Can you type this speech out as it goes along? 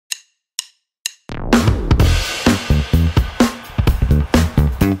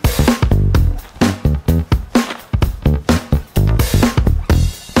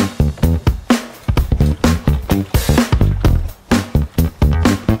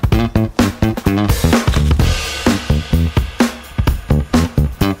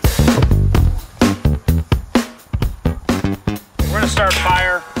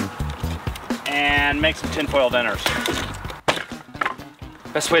tinfoil dinners.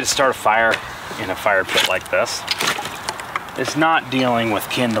 Best way to start a fire in a fire pit like this is not dealing with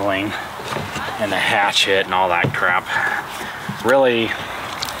kindling and a hatchet and all that crap. Really,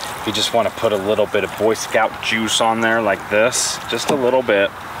 you just want to put a little bit of Boy Scout juice on there like this, just a little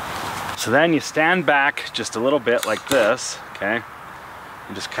bit. So then you stand back just a little bit like this, okay?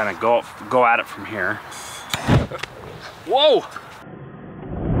 And just kind of go at it from here. Whoa!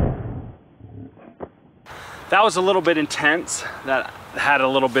 That was a little bit intense. That had a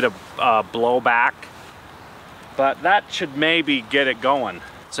little bit of blowback, but that should maybe get it going.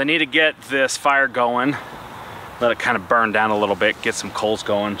 So I need to get this fire going, let it kind of burn down a little bit, get some coals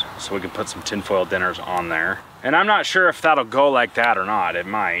going so we can put some tinfoil dinners on there. And I'm not sure if that'll go like that or not. It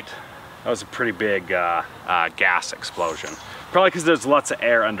might. That was a pretty big gas explosion. Probably because there's lots of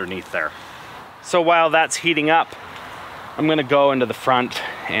air underneath there. So while that's heating up, I'm gonna go into the front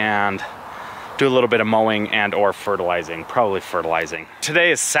and do a little bit of mowing and or fertilizing, probably fertilizing.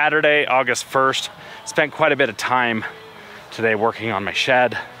 Today is Saturday, August 1st. Spent quite a bit of time today working on my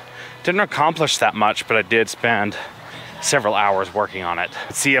shed. Didn't accomplish that much, but I did spend several hours working on it.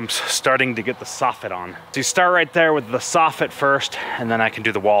 See, I'm starting to get the soffit on. So you start right there with the soffit first, and then I can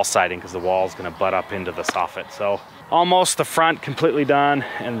do the wall siding because the wall is gonna butt up into the soffit. So almost the front completely done,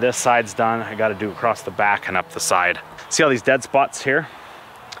 and this side's done. I gotta do across the back and up the side. See all these dead spots here?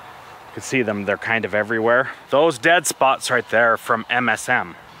 You can see them, they're kind of everywhere. Those dead spots right there are from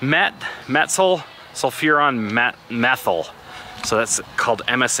MSM. Methyl sulfuron methyl. So that's called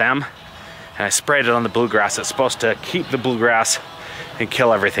MSM. And I sprayed it on the bluegrass. It's supposed to keep the bluegrass and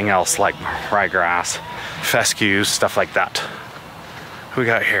kill everything else like ryegrass, fescues, stuff like that. Who we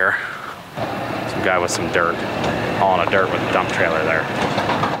got here? Some guy with some dirt, hauling a dirt with a dump trailer there.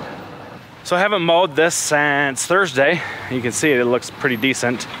 So I haven't mowed this since Thursday. You can see it looks pretty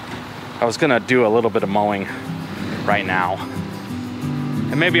decent. I was gonna do a little bit of mowing right now.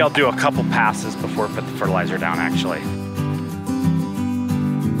 And maybe I'll do a couple passes before I put the fertilizer down actually.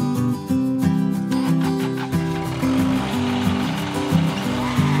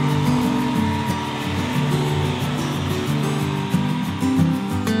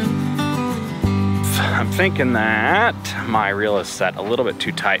 I'm thinking that my reel is set a little bit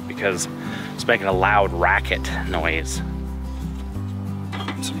too tight because it's making a loud racket noise.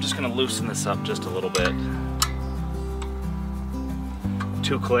 So I'm just gonna loosen this up just a little bit.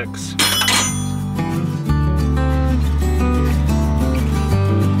 2 clicks.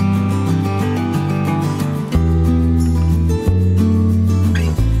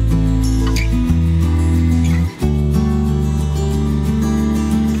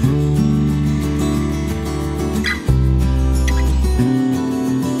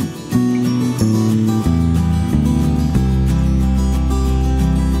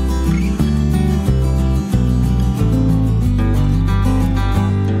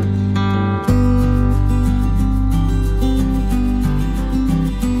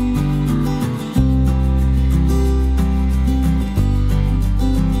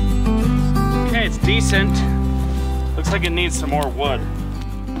 Decent. Looks like it needs some more wood.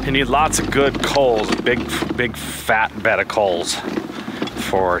 You need lots of good coals, big fat bed of coals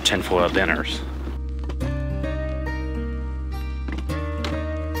for tinfoil dinners.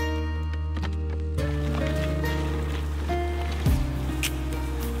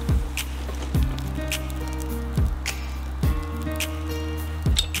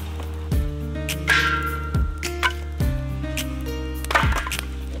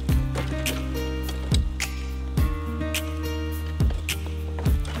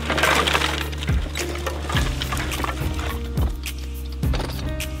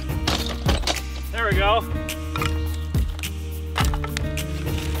 There we go.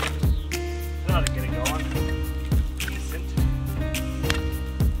 That ought to get it going. Decent.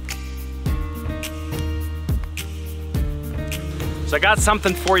 So I got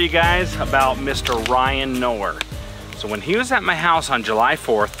something for you guys about Mr. Ryan Knorr. So when he was at my house on July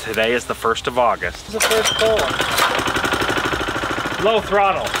 4th, today is the 1st of August. It's the first pull. Low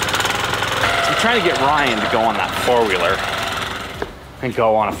throttle. So I'm trying to get Ryan to go on that four-wheeler and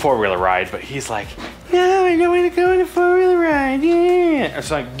go on a four-wheeler ride, but he's like, no, I don't want to go on a four-wheeler ride, yeah. It's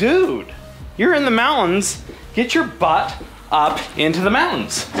like, dude, you're in the mountains. Get your butt up into the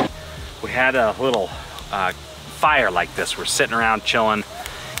mountains. We had a little fire like this. We're sitting around chilling,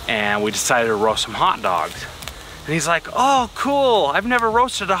 and we decided to roast some hot dogs. And he's like, oh, cool, I've never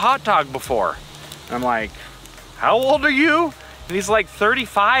roasted a hot dog before. And I'm like, how old are you? And he's like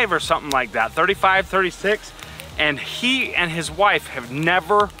 35 or something like that, 35, 36. And he and his wife have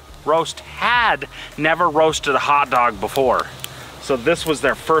never roasted a hot dog before. So this was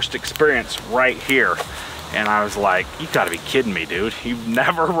their first experience right here. And I was like, you gotta be kidding me, dude. You've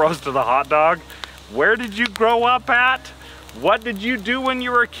never roasted a hot dog? Where did you grow up at? What did you do when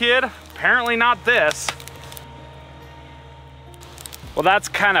you were a kid? Apparently not this. Well, that's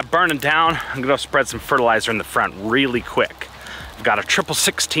kind of burning down. I'm gonna spread some fertilizer in the front really quick. I've got a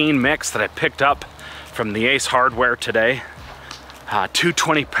 1616 mix that I picked up from the Ace Hardware today. 2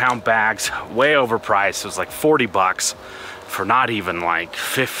 20-pound bags, way overpriced. It was like 40 bucks for not even like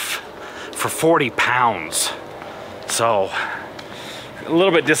for 40 pounds. So a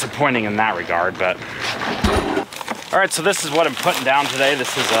little bit disappointing in that regard, but. All right, so this is what I'm putting down today.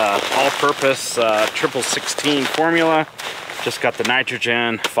 This is a all-purpose 1616 formula. Just got the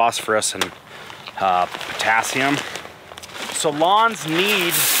nitrogen, phosphorus, and potassium. So lawns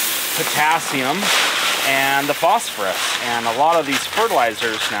need potassium and the phosphorus, and a lot of these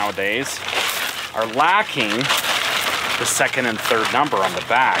fertilizers nowadays are lacking the second and third number on the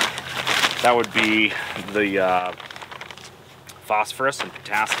bag. That would be the phosphorus and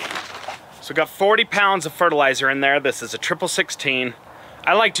potassium. So got 40 pounds of fertilizer in there. This is a 1616.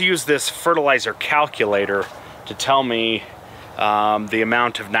 I like to use this fertilizer calculator to tell me the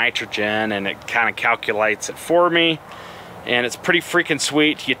amount of nitrogen, and it kind of calculates it for me. And it's pretty freaking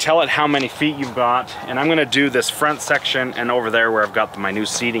sweet. You tell it how many feet you've got, and I'm gonna do this front section and over there where I've got my new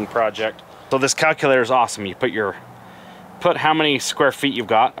seeding project. So this calculator is awesome. You put how many square feet you've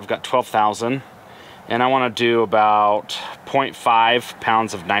got. I've got 12,000, and I wanna do about 0.5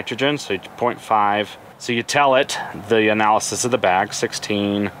 pounds of nitrogen, so 0.5. So you tell it the analysis of the bag,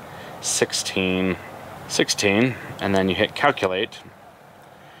 16, 16, 16, and then you hit calculate.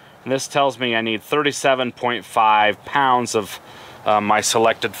 And this tells me I need 37.5 pounds of my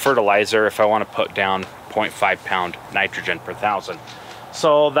selected fertilizer if I want to put down 0.5 pound nitrogen per thousand.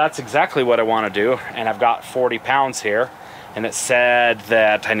 So that's exactly what I want to do, and I've got 40 pounds here, and it said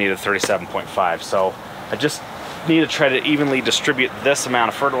that I needed 37.5. So I just need to try to evenly distribute this amount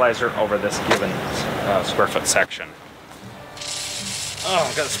of fertilizer over this given square foot section. Oh,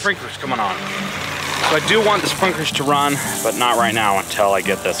 I've got the sprinklers coming on. So I do want the sprinklers to run, but not right now until I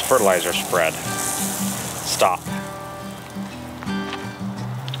get this fertilizer spread. Stop.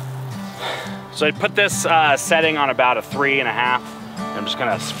 So I put this setting on about a 3.5. I'm just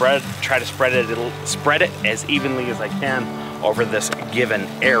gonna try to spread it as evenly as I can over this given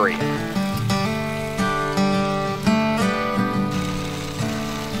area.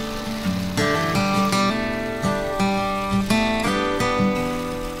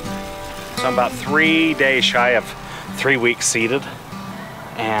 So I'm about 3 days shy of 3 weeks seeded,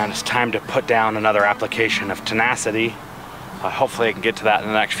 and it's time to put down another application of tenacity. Hopefully I can get to that in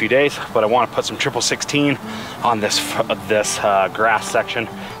the next few days, but I want to put some 1616 on this grass section.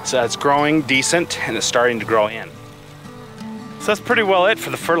 So it's growing decent and it's starting to grow in. So that's pretty well it for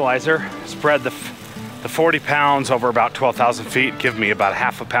the fertilizer. Spread the 40 pounds over about 12,000 feet, give me about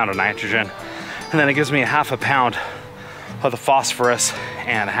 ½ pound of nitrogen, and then it gives me ½ pound of the phosphorus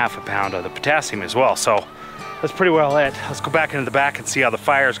and ½ pound of the potassium as well. So that's pretty well it. Let's go back into the back and see how the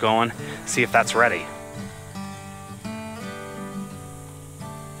fire's going, see if that's ready.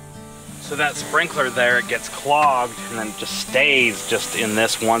 So that sprinkler there, it gets clogged and then it just stays just in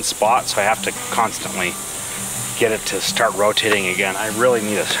this one spot, so I have to constantly get it to start rotating again. I really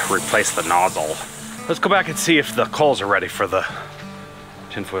need to replace the nozzle. Let's go back and see if the coals are ready for the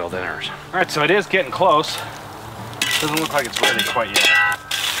tinfoil dinners. All right, so it is getting close. Doesn't look like it's ready quite yet.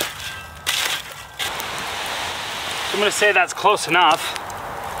 So I'm gonna say that's close enough,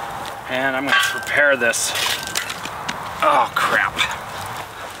 and I'm gonna prepare this. Oh crap.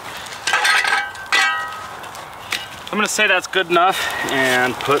 I'm gonna say that's good enough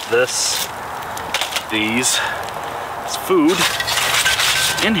and put this food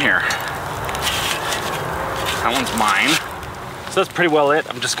in here. That one's mine. So that's pretty well it.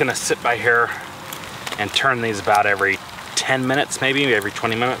 I'm just gonna sit by here and turn these about every 10 minutes, maybe every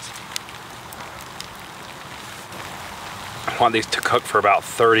 20 minutes. I want these to cook for about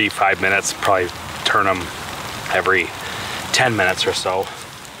 35 minutes, probably turn them every 10 minutes or so.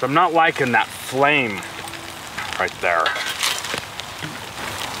 But I'm not liking that flame right there.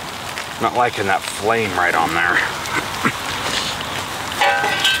 Not liking that flame right on there.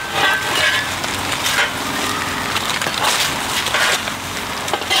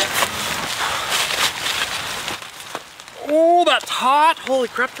 Oh, that's hot. Holy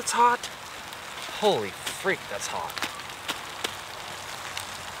crap, that's hot. Holy freak, that's hot.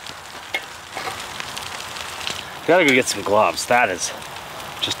 Gotta go get some gloves. That is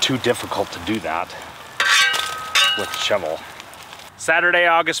just too difficult to do that with a shovel. Saturday,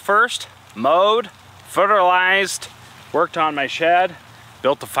 August 1st, mowed, fertilized, worked on my shed,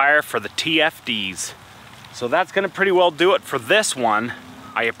 built a fire for the TFDs. So that's gonna pretty well do it for this one.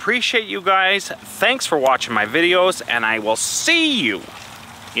 I appreciate you guys. Thanks for watching my videos, and I will see you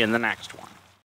in the next one.